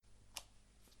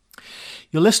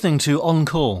You're listening to On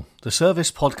Call, the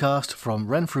service podcast from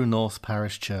Renfrew North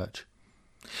Parish Church.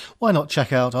 Why not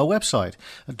check out our website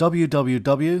at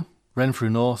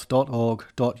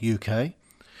www.renfrewnorth.org.uk,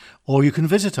 or you can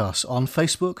visit us on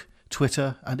Facebook,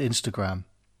 Twitter and Instagram.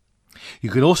 You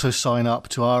can also sign up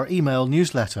to our email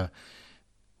newsletter,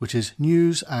 which is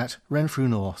news@Renfrew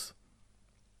North.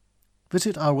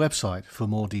 Visit our website for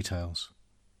more details.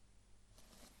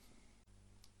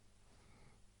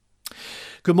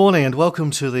 Good morning and welcome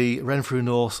to the Renfrew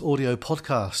North audio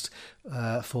podcast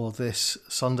for this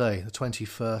Sunday, the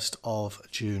 21st of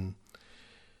June.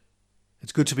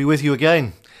 It's good to be with you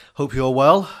again. Hope you're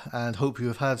well and hope you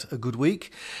have had a good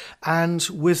week. And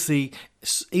with the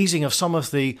easing of some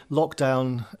of the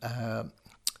lockdown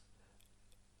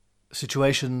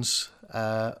situations,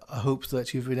 I hope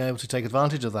that you've been able to take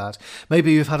advantage of that.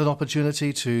 Maybe you've had an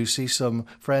opportunity to see some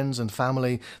friends and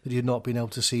family that you've not been able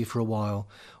to see for a while,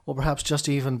 or perhaps just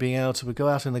even being able to go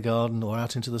out in the garden or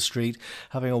out into the street,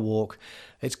 having a walk.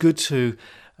 It's good to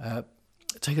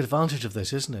take advantage of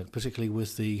this, isn't it? Particularly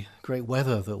with the great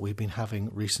weather that we've been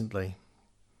having recently.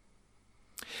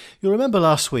 You'll remember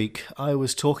last week I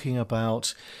was talking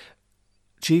about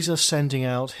Jesus sending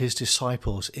out his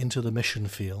disciples into the mission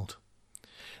field.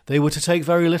 They were to take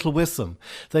very little with them.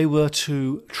 They were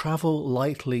to travel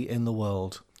lightly in the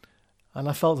world. And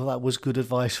I felt that that was good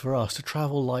advice for us, to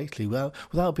travel lightly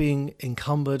without being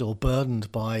encumbered or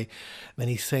burdened by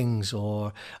many things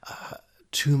or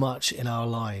too much in our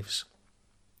lives.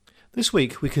 This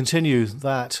week we continue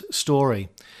that story,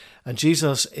 and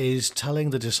Jesus is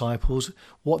telling the disciples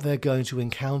what they're going to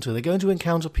encounter. They're going to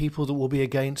encounter people that will be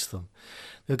against them.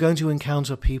 They're going to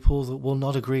encounter people that will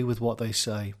not agree with what they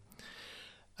say.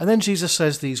 And then Jesus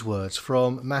says these words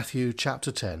from Matthew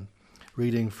chapter 10,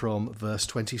 reading from verse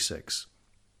 26.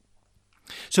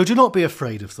 So do not be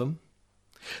afraid of them.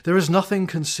 There is nothing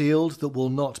concealed that will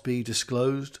not be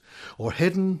disclosed, or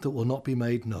hidden that will not be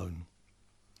made known.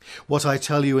 What I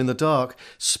tell you in the dark,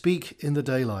 speak in the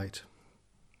daylight.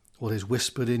 What is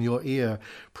whispered in your ear,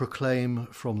 proclaim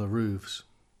from the roofs.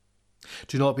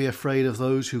 Do not be afraid of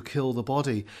those who kill the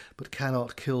body, but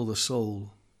cannot kill the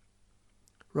soul.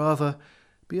 Rather,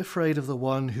 be afraid of the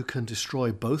one who can destroy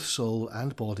both soul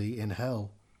and body in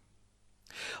hell.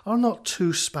 Are not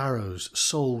 2 sparrows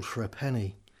sold for a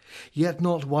penny? Yet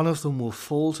not one of them will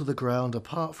fall to the ground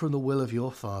apart from the will of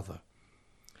your Father.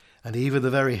 And even the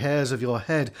very hairs of your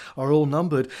head are all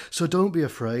numbered, so don't be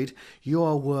afraid. You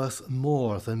are worth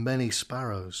more than many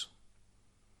sparrows.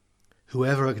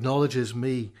 Whoever acknowledges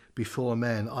me before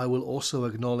men, I will also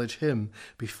acknowledge him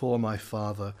before my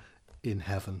Father in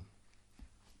heaven.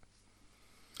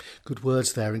 Good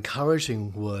words there,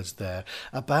 encouraging words there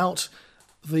about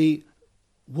the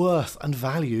worth and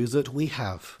value that we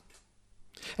have.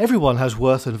 Everyone has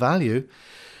worth and value,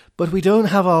 but we don't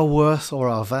have our worth or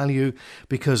our value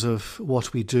because of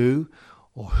what we do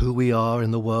or who we are in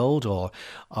the world or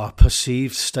our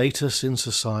perceived status in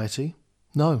society.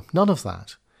 No, none of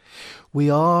that. We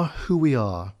are who we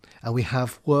are, and we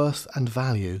have worth and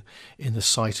value in the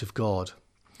sight of God.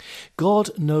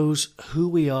 God knows who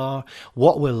we are,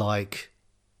 what we're like,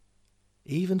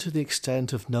 even to the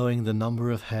extent of knowing the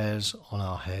number of hairs on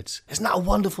our heads. Isn't that a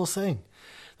wonderful thing?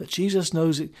 That Jesus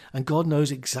knows it and God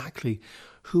knows exactly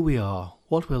who we are,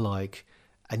 what we're like,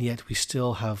 and yet we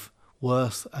still have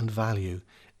worth and value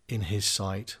in his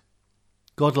sight.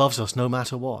 God loves us no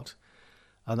matter what,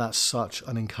 and that's such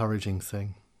an encouraging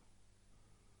thing.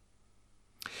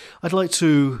 I'd like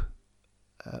to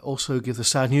also give the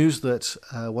sad news that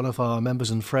one of our members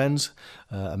and friends,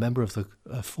 a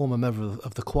former member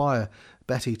of the choir,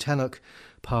 Betty Tennock,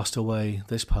 passed away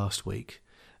this past week.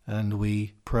 And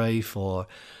we pray for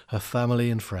her family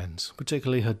and friends,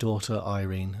 particularly her daughter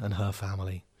Irene and her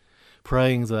family,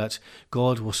 praying that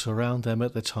God will surround them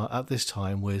at this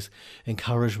time with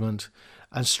encouragement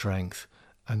and strength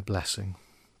and blessing.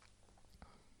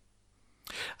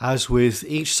 As with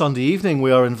each Sunday evening,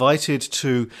 we are invited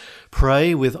to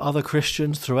pray with other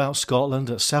Christians throughout Scotland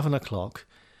at 7 o'clock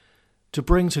to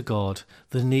bring to God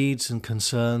the needs and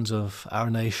concerns of our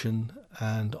nation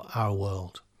and our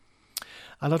world.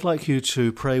 And I'd like you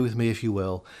to pray with me, if you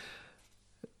will,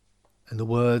 in the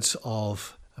words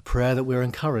of a prayer that we're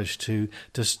encouraged to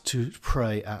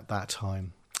pray at that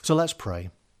time. So let's pray.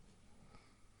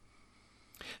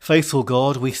 Faithful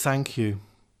God, we thank you.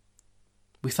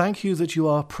 We thank you that you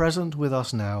are present with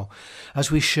us now as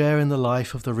we share in the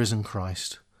life of the risen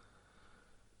Christ.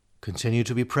 Continue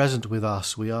to be present with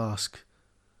us, we ask.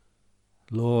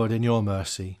 Lord, in your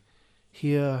mercy,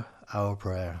 hear our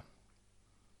prayer.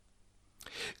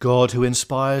 God, who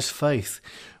inspires faith,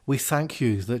 we thank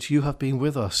you that you have been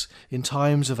with us in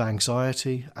times of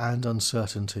anxiety and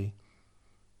uncertainty.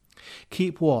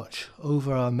 Keep watch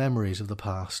over our memories of the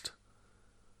past.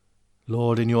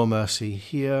 Lord, in your mercy,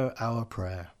 hear our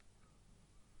prayer.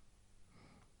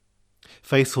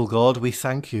 Faithful God, we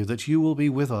thank you that you will be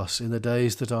with us in the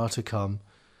days that are to come.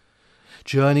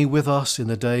 Journey with us in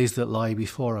the days that lie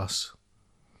before us.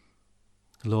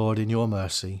 Lord, in your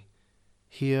mercy,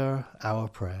 hear our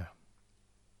prayer.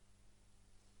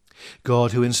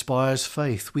 God, who inspires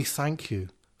faith, we thank you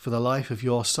for the life of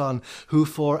your Son, who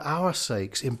for our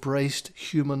sakes embraced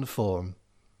human form.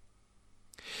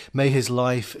 May his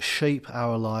life shape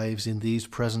our lives in these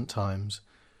present times.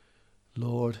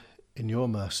 Lord, in your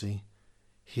mercy,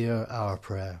 hear our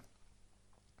prayer.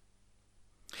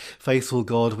 Faithful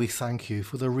God, we thank you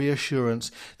for the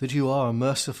reassurance that you are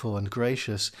merciful and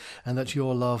gracious, and that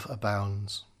your love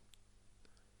abounds.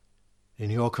 In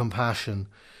your compassion,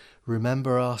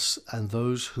 remember us and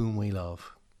those whom we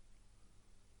love.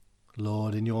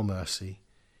 Lord, in your mercy,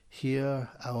 hear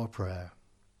our prayer.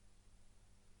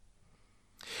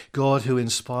 God, who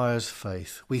inspires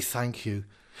faith, we thank you.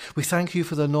 We thank you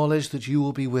for the knowledge that you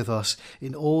will be with us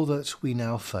in all that we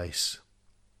now face.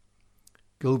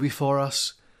 Go before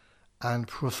us and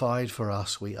provide for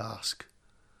us, we ask.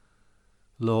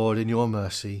 Lord, in your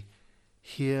mercy,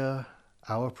 hear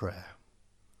our prayer.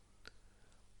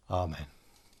 Amen.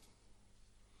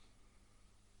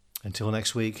 Until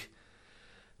next week,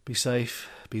 be safe,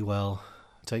 be well,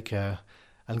 take care,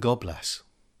 and God bless.